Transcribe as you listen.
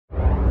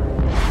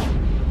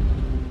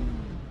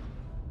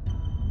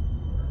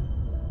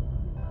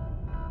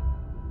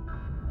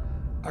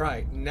All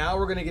right, now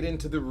we're gonna get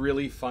into the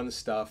really fun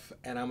stuff,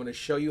 and I'm gonna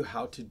show you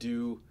how to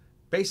do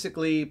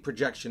basically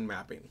projection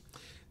mapping.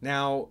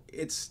 Now,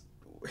 it's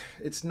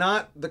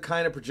not the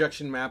kind of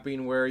projection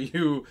mapping where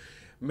you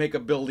make a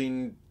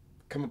building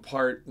come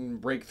apart and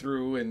break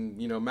through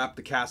and, you know, map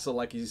the castle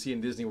like you see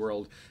in Disney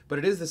World, but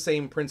it is the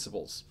same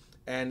principles.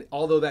 And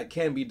although that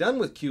can be done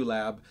with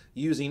Qlab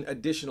using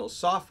additional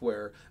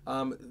software,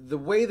 the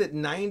way that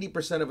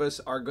 90% of us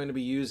are going to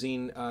be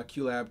using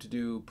Qlab to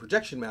do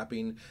projection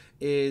mapping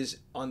is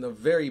on the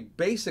very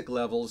basic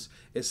levels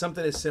is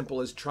something as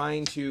simple as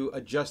trying to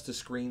adjust the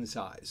screen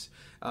size.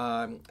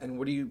 And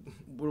what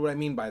do I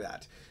mean by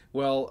that?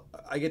 Well,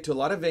 I get to a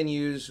lot of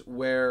venues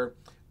where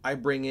I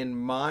bring in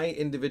my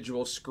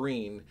individual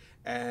screen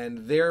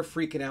and they're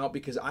freaking out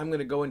because I'm going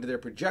to go into their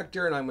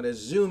projector and I'm going to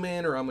zoom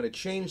in or I'm going to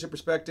change the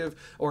perspective,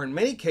 or in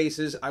many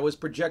cases I was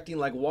projecting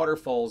like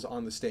waterfalls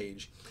on the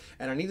stage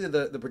and I needed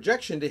the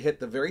projection to hit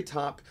the very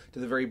top to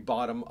the very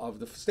bottom of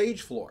the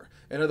stage floor.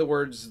 In other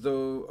words,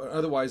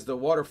 otherwise the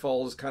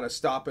waterfalls kind of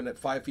stopping at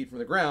 5 feet from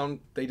the ground,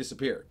 they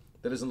disappear.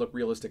 That doesn't look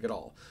realistic at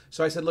all.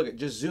 So I said, look,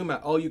 just zoom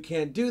out. Oh, you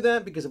can't do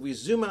that because if we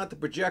zoom out the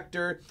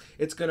projector,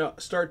 it's going to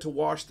start to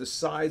wash the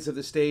sides of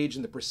the stage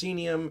and the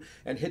proscenium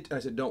and hit. I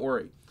said, don't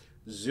worry.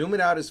 Zoom it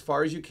out as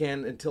far as you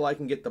can until I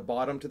can get the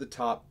bottom to the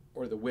top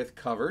or the width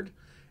covered.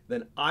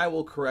 Then I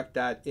will correct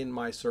that in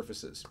my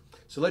surfaces.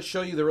 So let's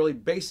show you the really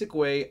basic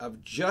way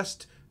of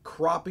just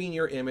cropping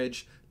your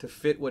image to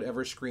fit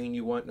whatever screen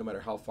you want, no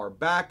matter how far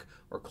back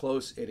or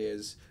close it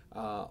is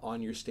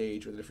on your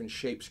stage or the different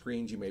shape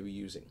screens you may be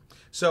using.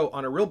 So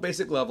on a real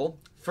basic level,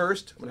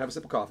 first, I'm gonna have a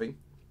sip of coffee.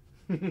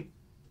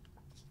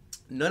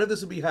 None of this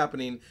would be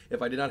happening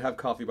if I did not have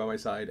coffee by my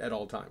side at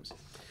all times.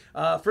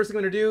 First thing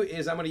I'm gonna do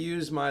is I'm gonna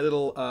use my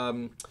little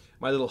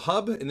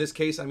hub. In this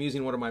case, I'm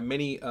using one of my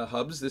many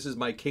hubs. This is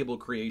my cable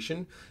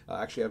creation.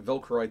 Actually, I have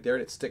Velcro right there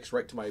and it sticks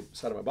right to my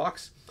side of my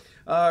box.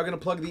 I'm gonna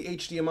plug the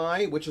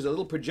HDMI, which is a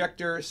little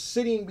projector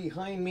sitting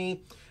behind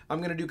me. I'm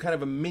going to do kind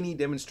of a mini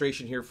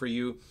demonstration here for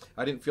you.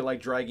 I didn't feel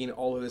like dragging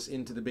all of this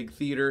into the big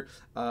theater,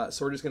 so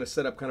we're just going to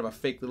set up kind of a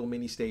fake little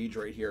mini stage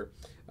right here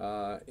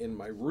in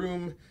my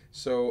room.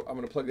 So I'm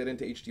going to plug that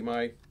into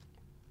HDMI. I'm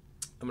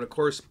going to, of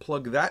course,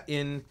 plug that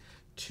in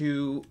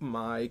to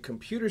my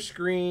computer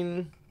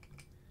screen.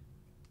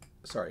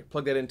 Sorry,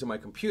 plug that into my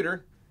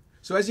computer.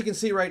 So as you can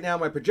see right now,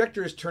 my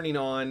projector is turning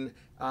on,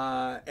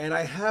 and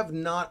I have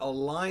not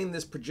aligned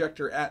this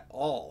projector at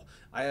all.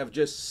 I have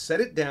just set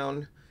it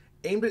down,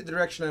 aimed it the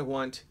direction I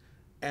want,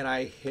 and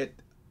I hit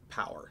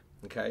power.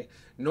 Okay.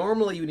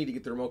 Normally you need to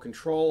get the remote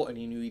control and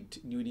you need to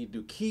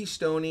do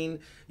keystoning,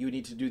 you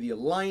need to do the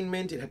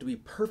alignment, it had to be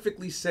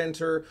perfectly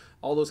center,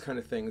 all those kind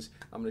of things.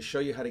 I'm going to show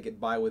you how to get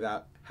by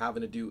without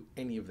having to do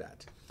any of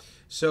that.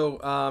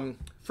 So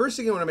first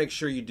thing you want to make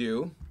sure you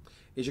do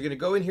is you're going to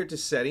go in here to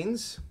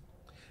settings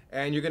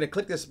and you're going to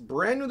click this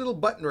brand new little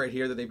button right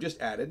here that they've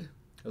just added.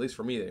 At least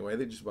for me anyway,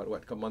 they just about,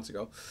 what, a couple months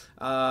ago.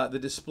 The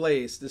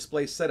display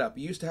setup.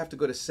 You used to have to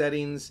go to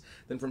settings,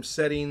 then from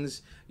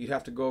settings, you'd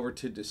have to go over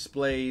to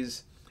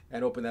displays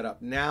and open that up.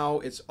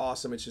 Now it's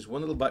awesome. It's just one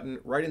little button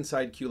right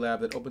inside Qlab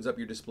that opens up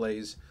your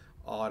displays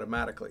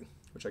automatically,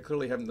 which I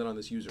clearly haven't done on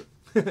this user.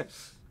 And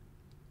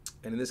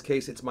in this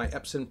case, it's my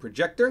Epson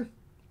projector.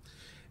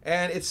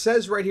 And it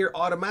says right here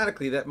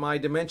automatically that my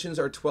dimensions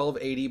are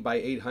 1280 by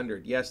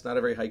 800. Yes, not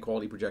a very high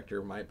quality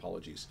projector, my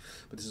apologies.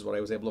 But this is what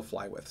I was able to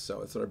fly with, so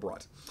that's what I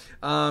brought.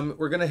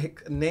 We're gonna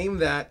name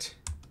that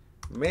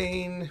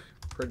main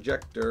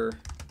projector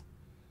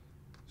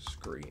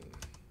screen.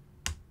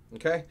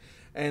 Okay,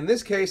 and in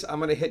this case, I'm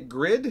gonna hit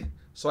grid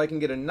so I can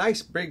get a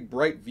nice big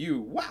bright view,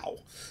 wow,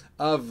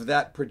 of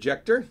that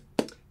projector.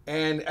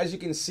 And as you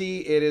can see,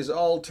 it is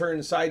all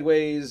turned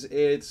sideways,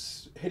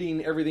 it's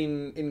hitting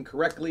everything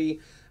incorrectly,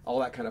 all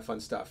that kind of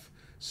fun stuff.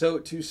 So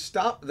to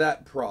stop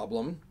that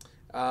problem,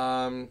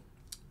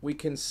 we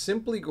can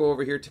simply go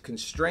over here to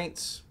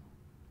Constraints.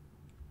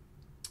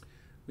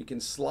 We can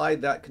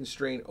slide that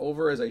constraint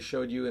over as I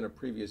showed you in a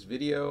previous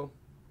video.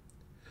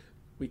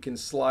 We can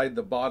slide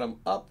the bottom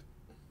up.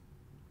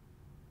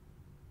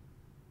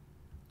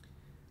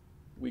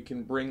 We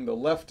can bring the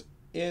left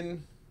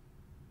in.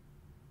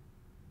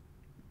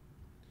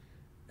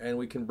 And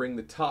we can bring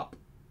the top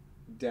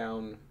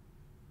down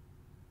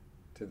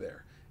to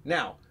there.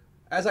 Now,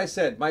 as I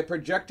said, my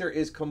projector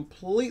is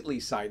completely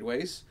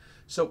sideways,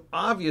 so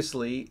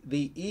obviously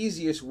the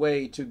easiest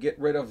way to get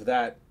rid of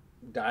that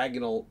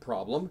diagonal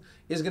problem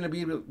is going to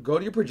be to go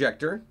to your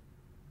projector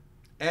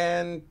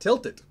and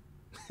tilt it.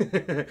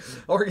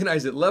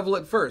 Organize it, level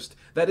it first.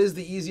 That is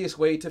the easiest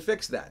way to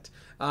fix that.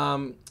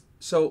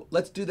 So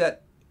let's do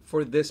that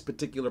for this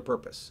particular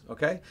purpose,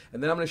 okay?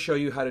 And then I'm going to show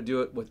you how to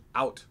do it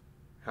without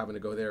having to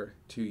go there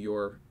to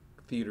your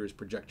theater's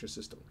projector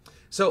system.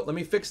 So let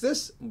me fix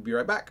this. We'll be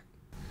right back.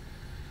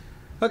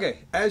 Okay,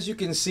 as you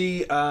can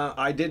see,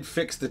 I did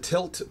fix the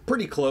tilt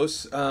pretty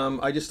close.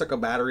 I just stuck a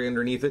battery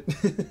underneath it.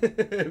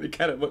 It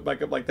kind of went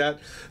back up like that.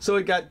 So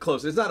it got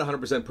close. It's not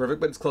 100% perfect,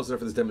 but it's close enough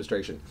for this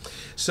demonstration.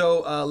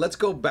 So let's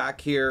go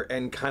back here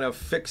and kind of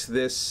fix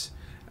this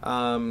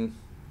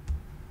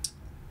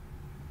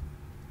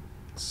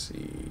let's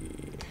see.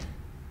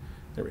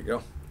 There we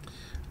go.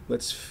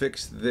 Let's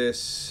fix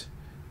this.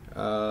 We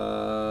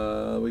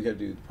got to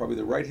do probably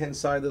the right-hand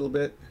side a little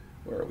bit.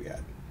 Where are we at?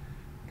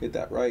 Get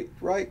that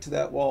right to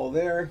that wall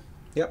there.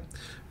 Yep.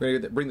 We're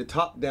gonna bring the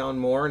top down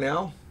more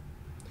now.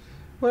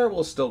 Where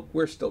we're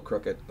still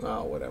crooked.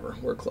 Oh, whatever.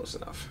 We're close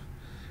enough.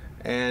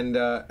 And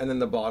then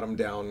the bottom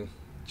down,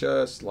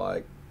 just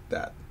like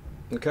that.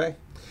 Okay.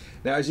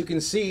 Now, as you can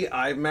see,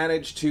 I've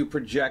managed to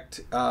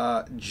project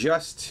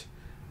just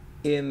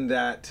in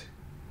that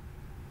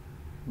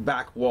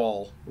back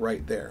wall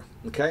right there.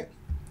 Okay.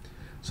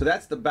 So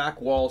that's the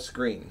back wall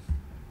screen.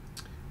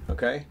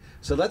 Okay.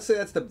 So let's say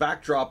that's the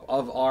backdrop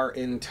of our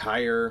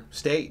entire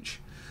stage.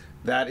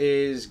 That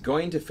is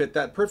going to fit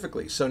that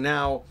perfectly. So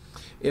now,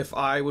 if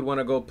I would want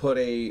to go put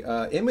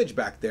a image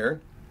back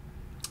there,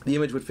 the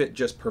image would fit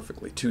just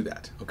perfectly to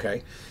that.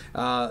 Okay.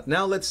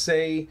 Now let's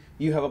say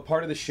you have a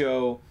part of the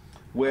show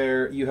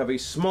where you have a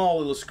small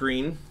little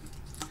screen,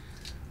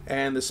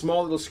 and the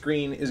small little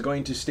screen is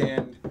going to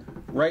stand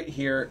right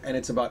here, and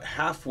it's about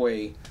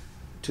halfway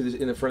to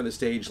in the front of the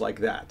stage like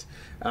that.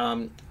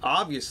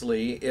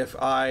 Obviously, if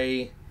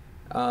I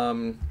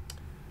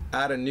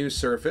add a new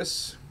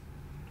surface,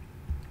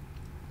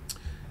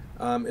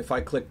 if I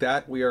click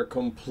that, we are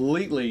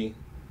completely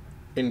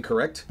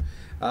incorrect.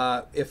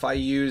 If I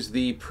use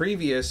the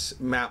previous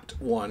mapped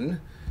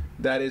one,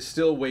 that is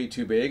still way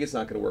too big. It's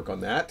not going to work on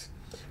that.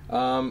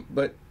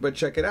 But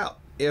check it out.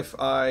 If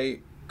I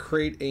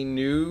create a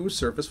new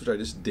surface, which I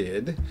just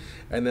did,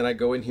 and then I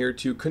go in here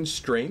to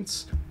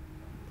Constraints,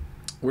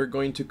 we're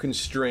going to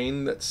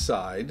constrain that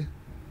side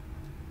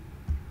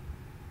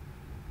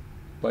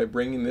by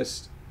bringing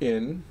this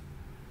in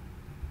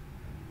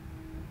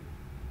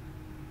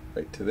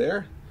right to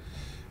there,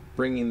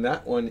 bringing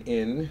that one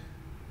in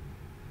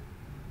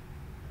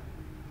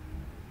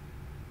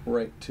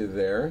right to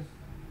there.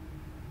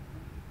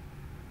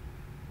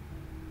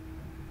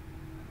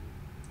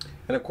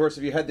 And of course,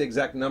 if you had the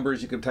exact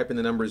numbers, you could type in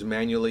the numbers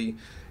manually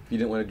if you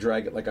didn't want to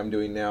drag it like I'm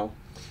doing now.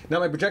 Now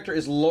my projector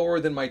is lower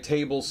than my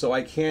table, so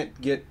I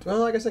can't get,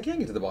 well, I guess I can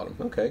get to the bottom.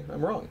 Okay,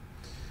 I'm wrong.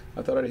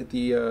 I thought I'd hit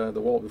the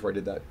wall before I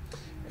did that.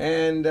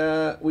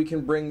 And we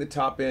can bring the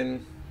top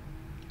in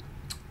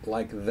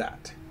like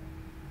that.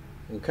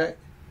 Okay.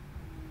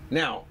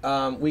 Now,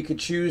 we could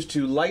choose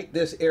to light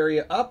this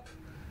area up,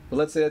 but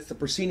let's say that's the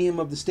proscenium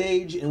of the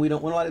stage, and we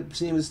don't want to light the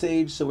proscenium of the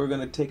stage, so we're going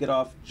to take it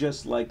off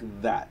just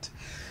like that.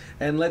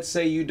 And let's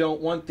say you don't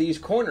want these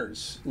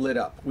corners lit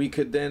up. We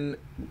could then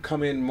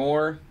come in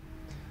more,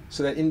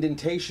 so that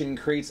indentation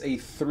creates a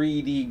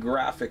 3D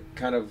graphic,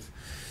 kind of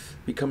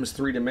becomes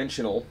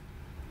three-dimensional.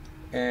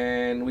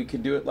 And we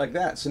could do it like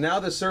that. So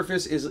now the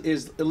surface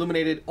is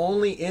illuminated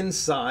only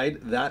inside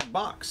that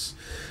box.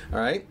 All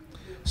right.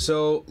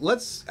 So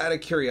let's add a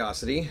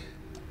curiosity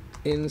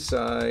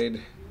inside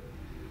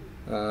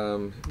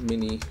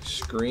mini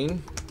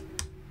screen.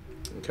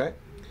 Okay.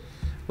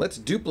 Let's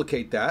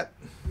duplicate that.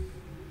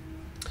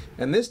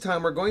 And this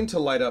time we're going to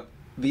light up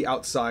the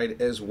outside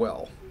as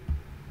well.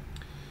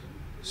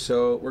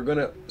 So we're going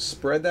to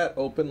spread that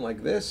open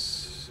like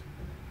this.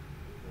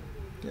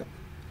 Yep.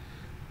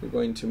 We're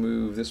going to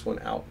move this one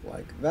out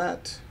like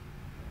that.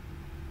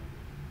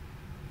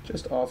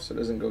 Just off so it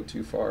doesn't go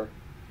too far.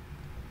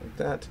 Like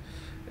that.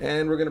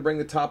 And we're going to bring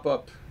the top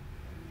up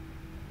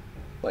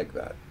like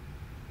that.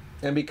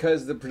 And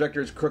because the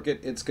projector is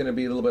crooked, it's going to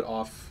be a little bit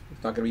off.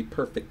 It's not going to be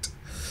perfect.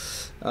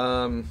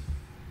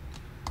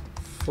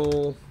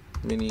 Full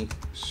mini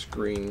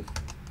screen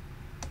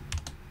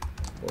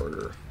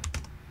order.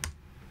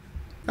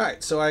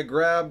 Alright, so I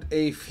grabbed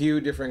a few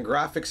different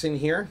graphics in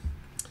here.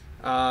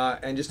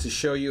 And just to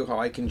show you how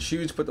I can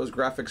choose to put those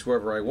graphics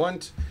wherever I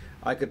want,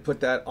 I could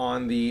put that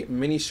on the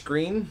mini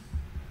screen.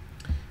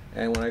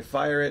 And when I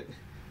fire it,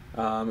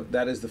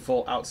 that is the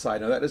full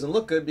outside. Now that doesn't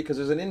look good because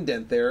there's an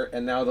indent there,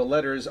 and now the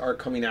letters are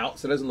coming out,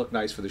 so it doesn't look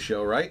nice for the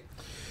show, right?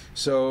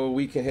 So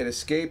we can hit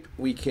escape.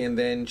 We can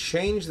then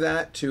change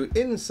that to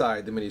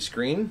inside the mini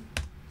screen.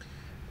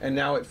 And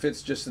now it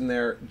fits just in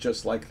there,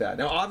 just like that.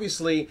 Now,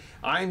 obviously,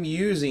 I'm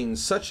using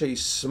such a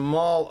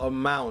small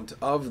amount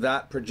of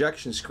that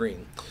projection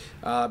screen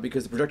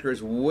because the projector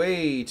is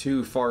way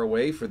too far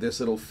away for this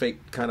little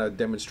fake kind of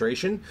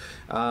demonstration.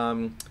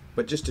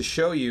 But just to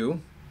show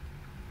you,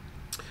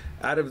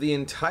 out of the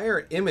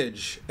entire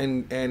image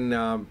and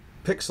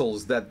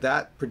pixels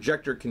that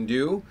projector can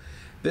do,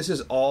 this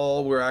is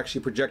all we're actually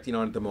projecting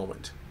on at the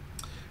moment.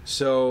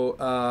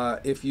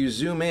 So if you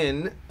zoom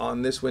in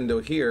on this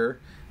window here,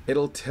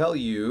 it'll tell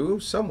you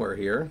somewhere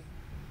here.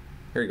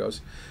 Here it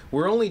goes.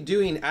 We're only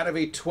doing out of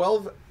a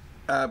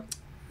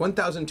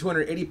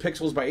 12,280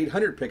 pixels by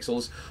 800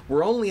 pixels.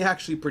 We're only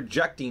actually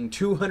projecting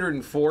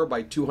 204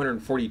 by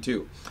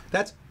 242.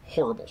 That's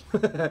horrible.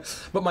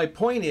 But my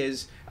point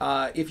is,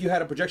 if you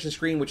had a projection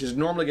screen which is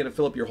normally going to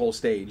fill up your whole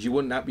stage, you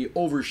would not be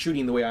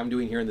overshooting the way I'm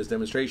doing here in this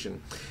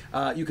demonstration.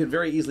 You could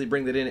very easily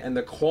bring that in, and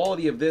the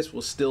quality of this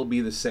will still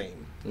be the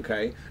same.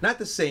 Okay, not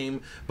the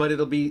same, but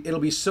it'll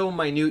be so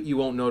minute you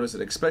won't notice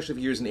it, especially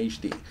if you're using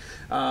HD.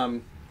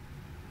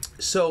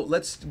 So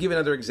let's give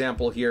another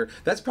example here.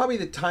 That's probably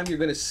the time you're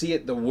going to see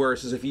it the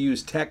worst, is if you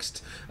use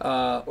text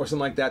or something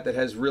like that that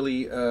has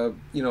really you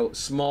know,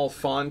 small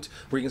font,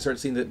 where you can start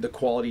seeing the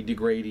quality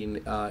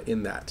degrading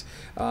in that.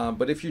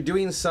 But if you're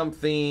doing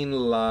something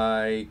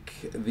like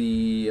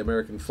the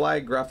American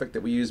flag graphic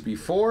that we used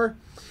before,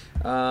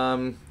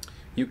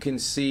 you can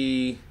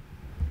see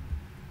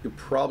you're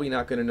probably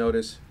not going to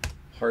notice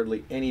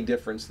hardly any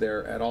difference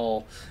there at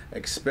all,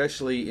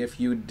 especially if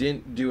you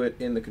didn't do it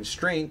in the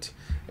constraint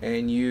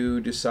and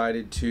you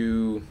decided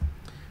to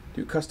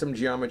do custom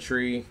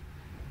geometry,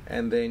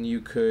 and then you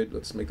could,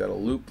 let's make that a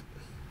loop.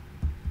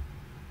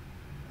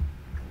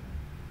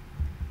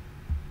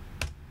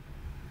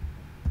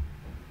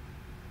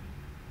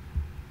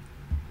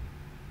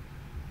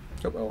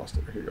 Oh, I lost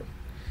it. Here you go.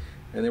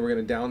 And then we're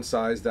going to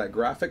downsize that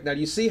graphic. Now, do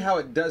you see how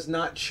it does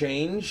not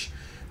change?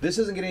 This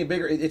isn't getting any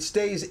bigger. It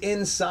stays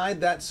inside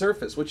that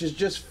surface, which is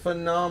just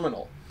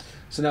phenomenal.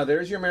 So now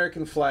there's your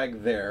American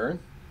flag there.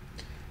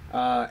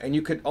 And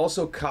you could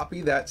also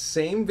copy that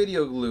same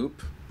video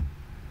loop.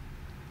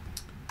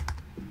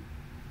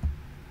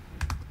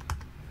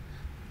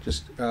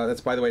 Just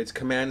that's, by the way, it's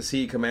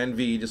Command-C,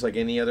 Command-V, just like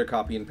any other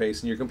copy and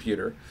paste in your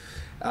computer.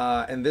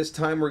 And this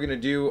time we're going to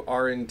do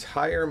our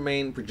entire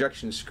main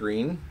projection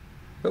screen.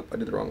 Oh, I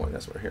did the wrong one.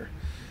 That's one here.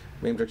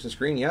 Main projection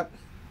screen, yep.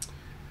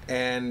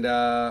 And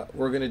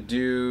we're going to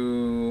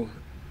do...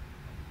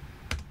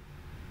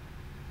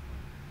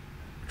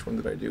 Which one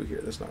did I do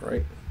here? That's not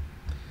right.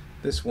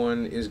 This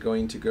one is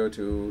going to go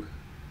to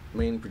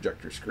main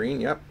projector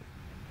screen, yep.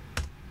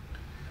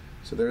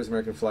 So there's the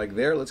American flag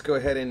there. Let's go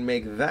ahead and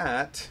make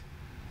that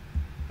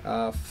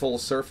full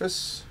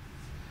surface.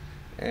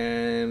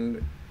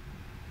 And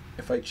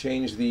if I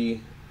change the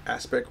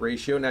aspect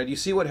ratio, now do you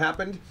see what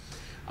happened?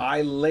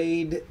 I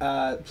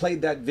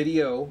played that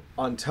video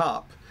on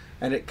top,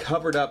 and it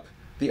covered up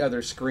the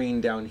other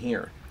screen down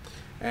here.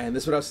 And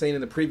this is what I was saying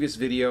in the previous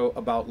video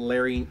about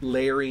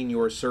layering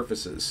your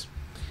surfaces.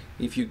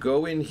 If you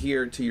go in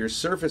here to your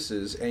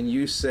surfaces and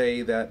you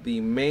say that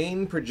the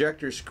main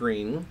projector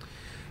screen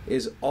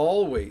is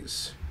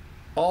always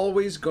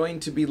going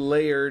to be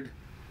layered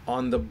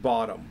on the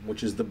bottom,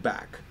 which is the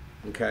back,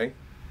 okay?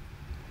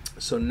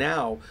 So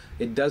now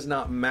it does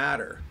not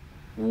matter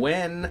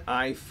when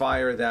I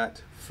fire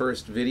that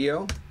first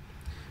video,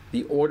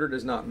 the order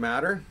does not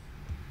matter.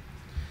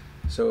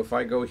 So if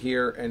I go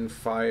here and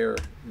fire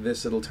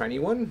this little tiny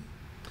one,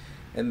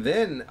 and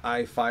then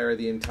I fire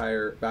the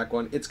entire back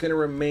one, it's going to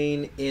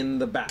remain in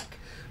the back.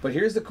 But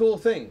here's the cool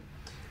thing.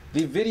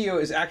 The video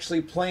is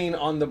actually playing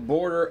on the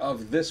border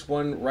of this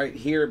one right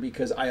here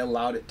because I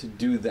allowed it to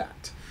do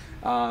that.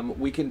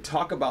 We can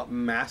talk about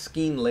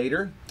masking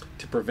later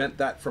to prevent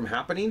that from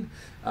happening,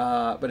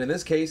 but in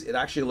this case it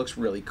actually looks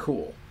really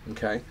cool.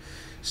 Okay,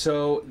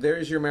 so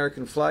there's your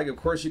American flag. Of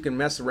course, you can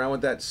mess around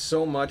with that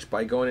so much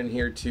by going in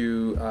here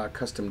to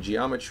custom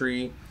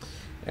geometry,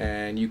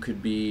 and you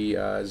could be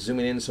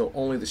zooming in so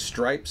only the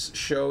stripes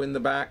show in the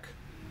back.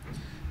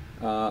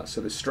 So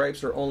the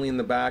stripes are only in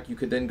the back. You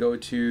could then go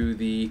to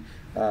the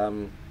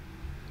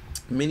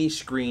mini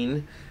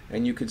screen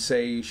and you could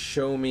say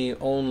show me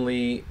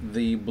only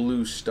the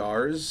blue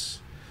stars.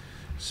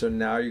 So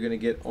now you're going to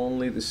get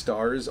only the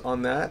stars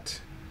on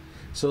that.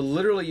 So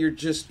literally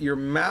you're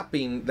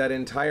mapping that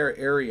entire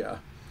area,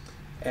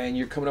 and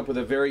you're coming up with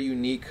a very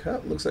unique,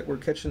 looks like we're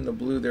catching the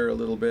blue there a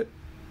little bit.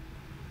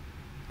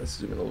 Let's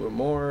zoom in a little bit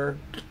more.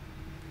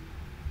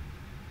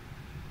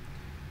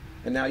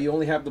 And now you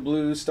only have the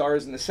blue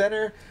stars in the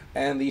center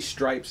and these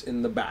stripes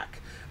in the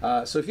back.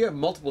 So if you have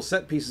multiple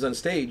set pieces on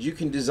stage, you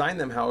can design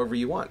them however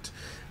you want.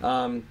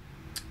 And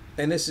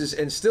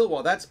still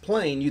while that's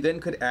playing, you then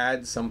could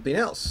add something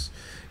else.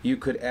 You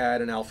could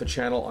add an alpha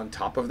channel on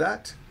top of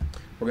that.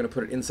 We're going to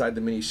put it inside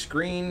the mini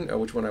screen.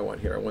 Which one I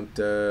want here? I want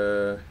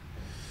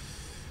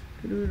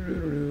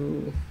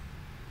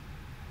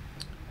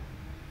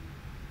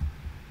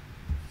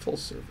full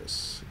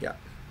surface.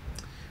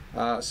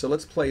 Yeah. So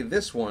let's play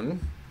this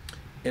one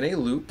in a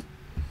loop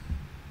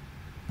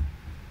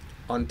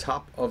on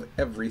top of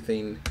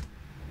everything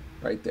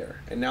right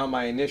there. And now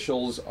my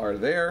initials are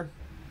there.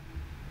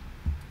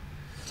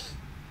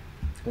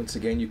 Once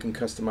again, you can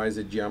customize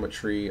the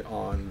geometry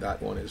on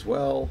that one as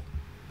well.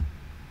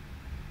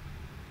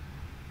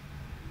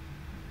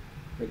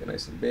 Make it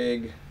nice and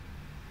big.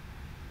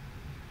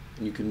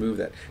 And you can move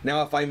that.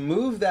 Now if I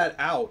move that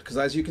out, because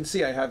as you can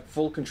see I have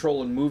full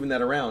control in moving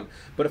that around,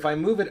 but if I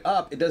move it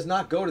up, it does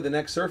not go to the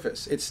next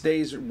surface. It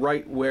stays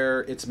right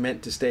where it's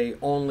meant to stay,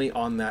 only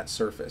on that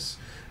surface.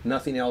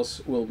 Nothing else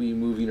will be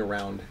moving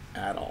around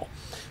at all.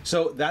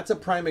 So that's a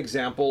prime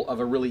example of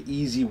a really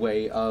easy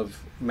way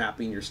of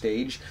mapping your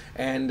stage.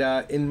 And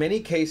in many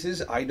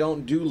cases, I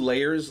don't do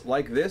layers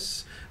like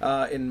this.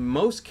 In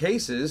most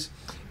cases,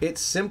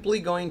 it's simply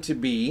going to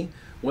be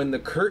when the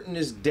curtain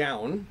is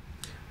down,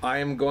 I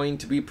am going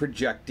to be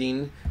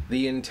projecting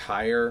the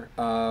entire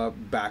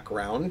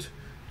background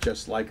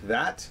just like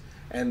that.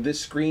 And this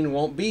screen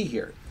won't be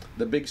here.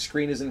 The big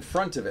screen is in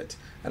front of it,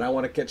 and I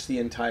want to catch the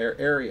entire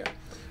area.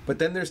 But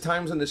then there's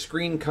times when the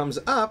screen comes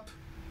up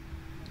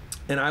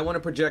and I want to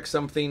project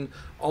something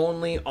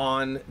only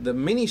on the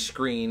mini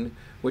screen,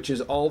 which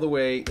is all the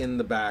way in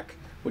the back,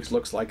 which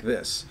looks like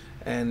this.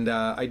 And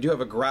I do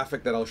have a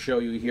graphic that I'll show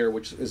you here,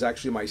 which is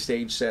actually my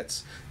stage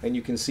sets, and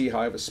you can see how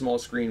I have a small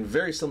screen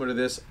very similar to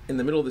this in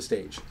the middle of the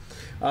stage.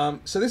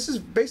 So this is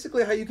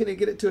basically how you can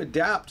get it to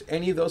adapt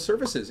any of those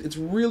surfaces. It's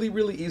really,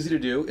 really easy to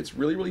do. It's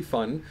really, really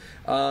fun.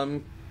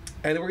 And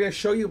we're going to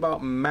show you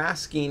about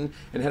masking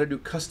and how to do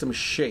custom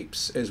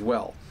shapes as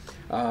well.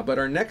 But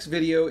our next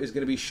video is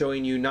going to be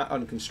showing you not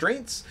on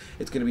constraints,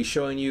 it's going to be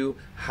showing you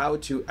how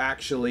to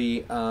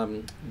actually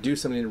do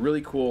something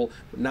really cool,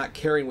 not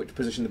caring which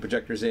position the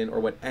projector's in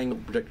or what angle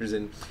the projector's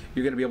in.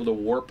 You're going to be able to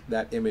warp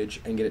that image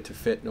and get it to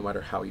fit no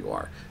matter how you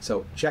are.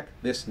 So check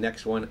this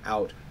next one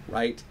out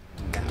right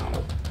now.